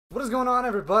What is going on,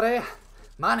 everybody?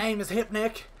 My name is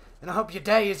Hypnic, and I hope your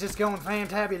day is just going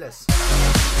fantabulous.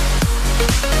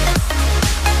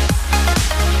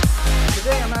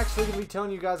 Today I'm actually going to be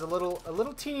telling you guys a little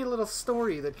teeny little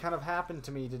story that kind of happened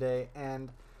to me today,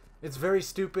 and it's very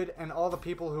stupid, and all the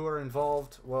people who are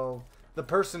involved, well, the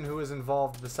person who was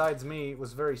involved besides me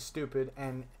was very stupid,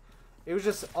 and it was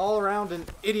just all around an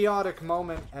idiotic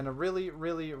moment and a really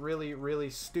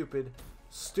stupid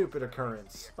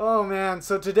occurrence. Oh man,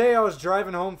 so today I was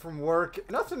driving home from work.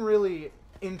 Nothing really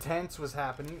intense was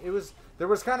happening. There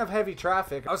was kind of heavy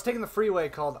traffic. I was taking the freeway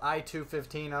called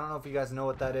I-215. I don't know if you guys know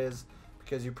what that is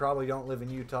because you probably don't live in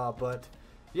Utah, but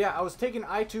yeah, I was taking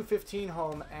I-215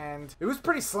 home and it was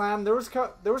pretty slammed. There was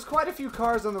quite a few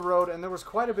cars on the road and there was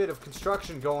quite a bit of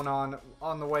construction going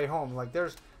on the way home. Like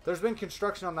there's been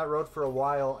construction on that road for a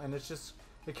while, and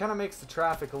it kind of makes the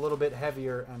traffic a little bit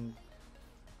heavier. And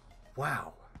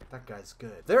wow, that guy's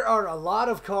good. There are a lot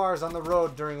of cars on the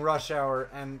road during rush hour,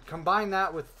 and combine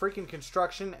that with freaking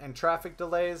construction and traffic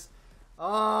delays.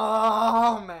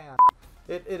 Oh man,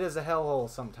 it is a hellhole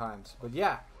sometimes. But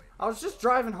yeah, I was just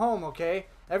driving home, okay?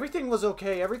 Everything was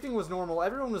okay, everything was normal,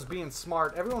 everyone was being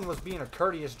smart, everyone was being a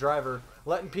courteous driver,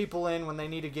 letting people in when they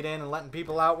need to get in and letting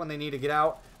people out when they need to get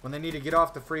out, when they need to get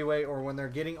off the freeway or when they're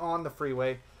getting on the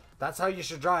freeway. That's how you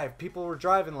should drive. People were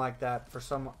driving like that for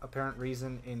some apparent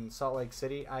reason in Salt Lake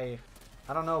City. I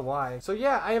don't know why. So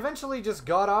yeah, I eventually just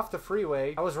got off the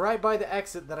freeway. I was right by the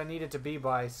exit that I needed to be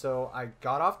by, so I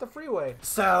got off the freeway.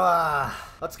 So,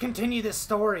 let's continue this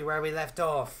story where we left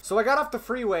off. So I got off the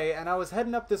freeway and I was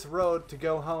heading up this road to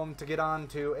go home to get on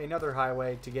to another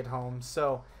highway to get home.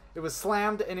 So it was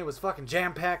slammed and it was fucking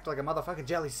jam-packed like a motherfucking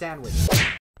jelly sandwich.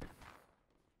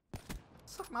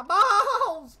 Suck my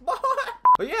balls, boy!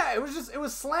 But yeah, it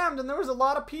was slammed and there was a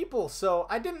lot of people, so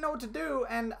I didn't know what to do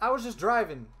and I was just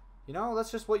driving. You know,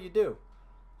 that's just what you do.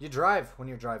 You drive when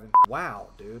you're driving.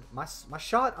 Wow, dude. My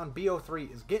shot on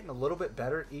BO3 is getting a little bit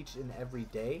better each and every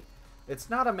day. It's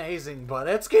not amazing, but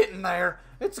it's getting there.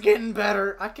 It's getting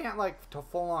better. I can't like to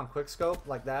full on quickscope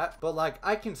like that, but like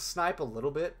I can snipe a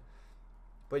little bit.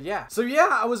 But yeah, so yeah,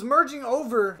 I was merging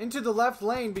over into the left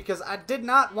lane because I did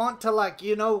not want to, like,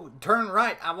 you know, turn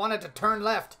right. I wanted to turn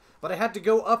left, but I had to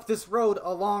go up this road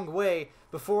a long way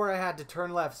before I had to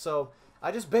turn left. So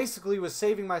I just basically was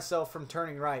saving myself from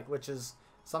turning right, which is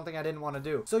something I didn't want to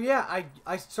do. So yeah,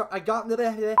 I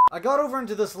got over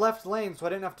into this left lane so I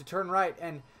didn't have to turn right,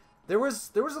 and there was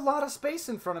a lot of space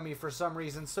in front of me for some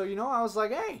reason. So, you know, I was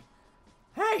like, hey,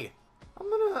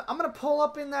 I'm gonna pull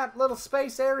up in that little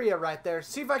space area right there,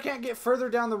 see if I can't get further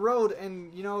down the road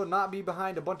and, you know, not be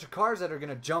behind a bunch of cars that are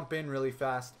gonna jump in really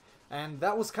fast. And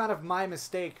that was kind of my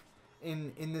mistake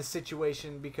in this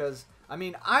situation, because I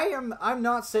mean, I'm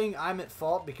not saying I'm at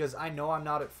fault, because I know I'm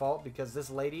not at fault, because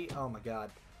this lady, oh my god,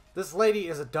 this lady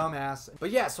is a dumbass. But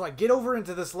yeah, so I get over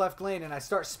into this left lane and I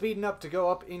start speeding up to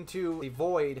go up into the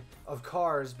void of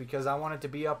cars because I wanted to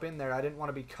be up in there. I didn't want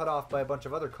to be cut off by a bunch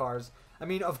of other cars. I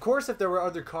mean, of course, if there were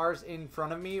other cars in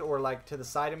front of me or like to the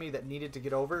side of me that needed to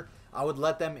get over, I would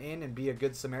let them in and be a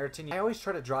good Samaritan. I always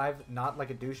try to drive not like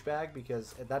a douchebag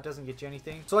because that doesn't get you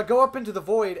anything. So I go up into the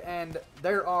void and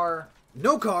there are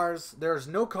no cars. There's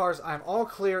no cars. I'm all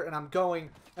clear and I'm going.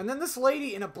 And then this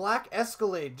lady in a black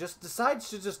Escalade just decides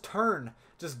to just turn,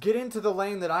 just get into the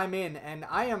lane that I'm in, and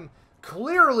I am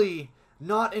clearly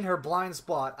not in her blind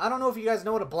spot. I don't know if you guys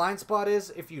know what a blind spot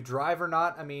is, if you drive or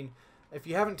not. I mean, if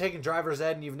you haven't taken driver's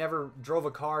ed and you've never drove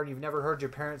a car and you've never heard your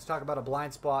parents talk about a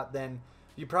blind spot, then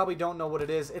you probably don't know what it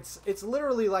is. It's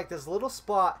literally like this little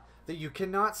spot that you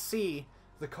cannot see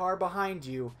the car behind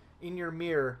you in your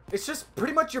mirror. It's just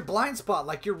pretty much your blind spot,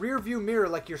 like your rear view mirror,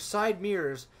 like your side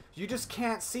mirrors. You just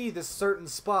can't see this certain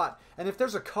spot. And if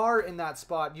there's a car in that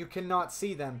spot, you cannot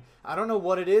see them. I don't know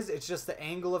what it is. It's just the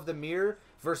angle of the mirror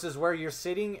versus where you're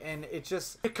sitting, and it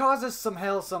causes some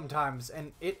hell sometimes,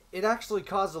 and it actually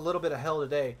caused a little bit of hell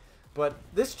today. But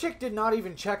this chick did not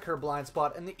even check her blind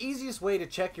spot, and the easiest way to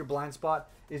check your blind spot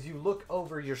is you look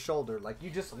over your shoulder. Like, you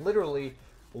just literally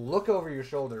look over your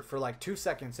shoulder for like 2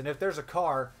 seconds, and if there's a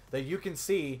car that you can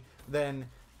see, then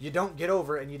you don't get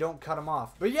over and you don't cut them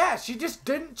off. But yeah, she just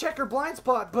didn't check her blind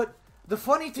spot. But the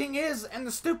funny thing is, and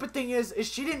the stupid thing is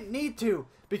she didn't need to,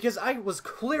 because I was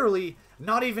clearly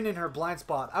not even in her blind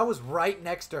spot. I was right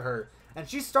next to her, and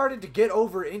she started to get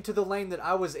over into the lane that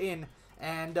I was in,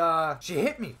 and she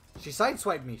hit me. She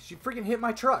sideswiped me. She freaking hit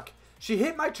my truck. She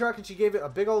hit my truck and she gave it a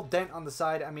big old dent on the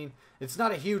side. I mean, it's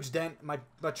not a huge dent. My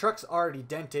truck's already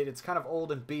dented. It's kind of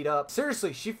old and beat up.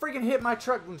 Seriously, she freaking hit my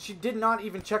truck when she did not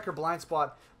even check her blind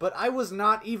spot. But I was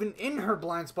not even in her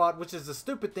blind spot, which is the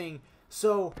stupid thing.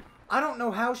 So I don't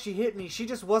know how she hit me. She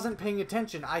just wasn't paying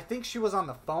attention. I think she was on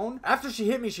the phone. After she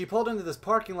hit me, she pulled into this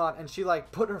parking lot and she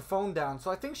like put her phone down. So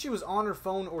I think she was on her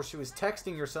phone or she was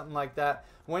texting or something like that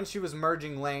when she was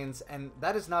merging lanes. And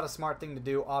that is not a smart thing to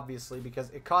do, obviously, because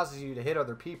it causes you to hit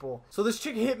other people. So this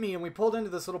chick hit me and we pulled into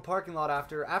this little parking lot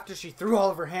after she threw all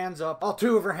of her hands up, all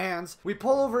two of her hands. We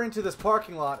pull over into this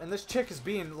parking lot and this chick is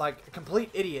being like a complete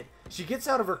idiot. She gets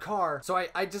out of her car. So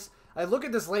I look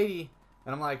at this lady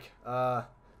and I'm like,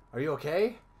 are you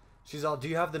okay? She's all, do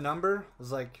you have the number? I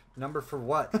was like, number for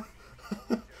what?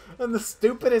 And the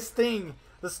stupidest thing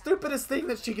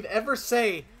that she could ever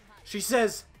say, she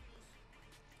says,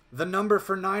 the number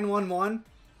for 911.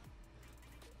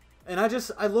 And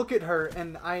I look at her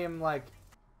and I am like,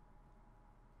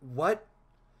 what?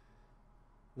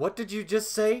 What did you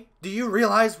just say? Do you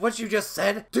realize what you just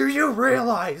said? Do you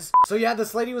realize? So yeah,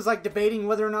 this lady was like debating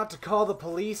whether or not to call the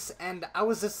police, and I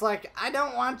was just like, I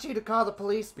don't want you to call the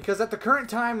police, because at the current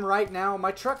time right now,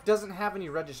 my truck doesn't have any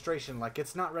registration. Like,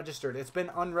 it's not registered. It's been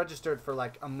unregistered for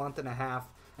like a month and a half,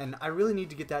 and I really need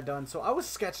to get that done. So I was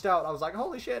sketched out. I was like,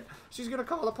 holy shit, she's gonna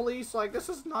call the police. Like, this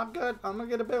is not good. I'm gonna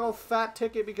get a big old fat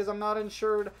ticket because I'm not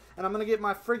insured, and I'm gonna get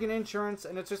my friggin' insurance,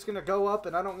 and it's just gonna go up,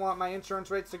 and I don't want my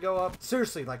insurance rates to go up.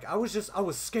 Seriously, like, I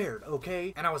was scared,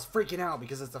 okay? And I was freaking out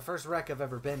because it's the first wreck I've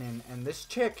ever been in, and this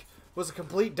chick was a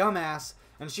complete dumbass,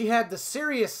 and she had the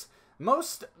serious,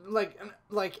 most,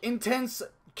 like intense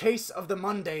case of the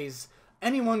Mondays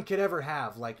anyone could ever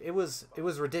have. Like, it was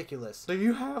ridiculous. Do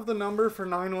you have the number for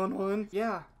 911?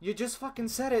 Yeah, you just fucking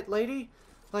said it, lady.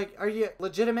 Like, are you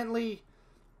legitimately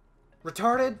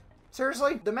retarded?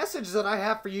 Seriously? The message that I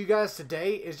have for you guys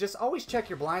today is just always check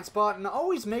your blind spot and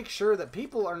always make sure that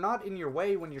people are not in your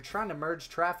way when you're trying to merge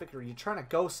traffic, or you're trying to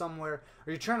go somewhere,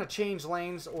 or you're trying to change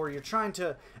lanes, or you're trying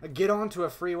to get onto a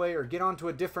freeway or get onto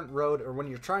a different road, or when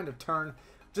you're trying to turn.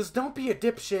 Just don't be a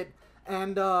dipshit.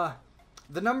 And the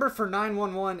number for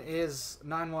 911 is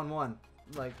 911.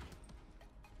 Like,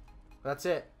 that's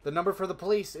it. The number for the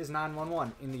police is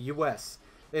 911 in the US.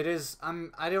 It is,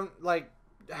 I don't, like,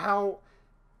 how?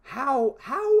 I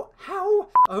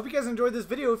hope you guys enjoyed this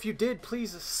video. If you did,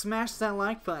 please smash that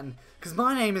like button, because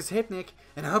my name is Hypnik,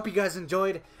 and I hope you guys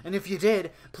enjoyed. And if you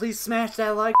did, please smash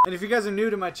that like. And if you guys are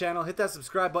new to my channel, hit that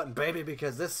subscribe button, baby,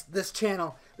 because this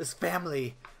channel, this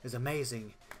family is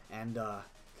amazing, and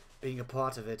being a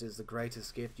part of it is the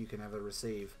greatest gift you can ever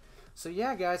receive. So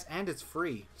yeah, guys, and it's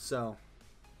free. So,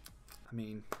 I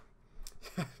mean,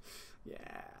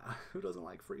 yeah, who doesn't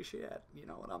like free shit? You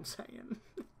know what I'm saying?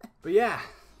 But yeah,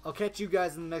 I'll catch you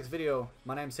guys in the next video.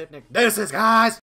 My name's Hypnik. Deuces, guys!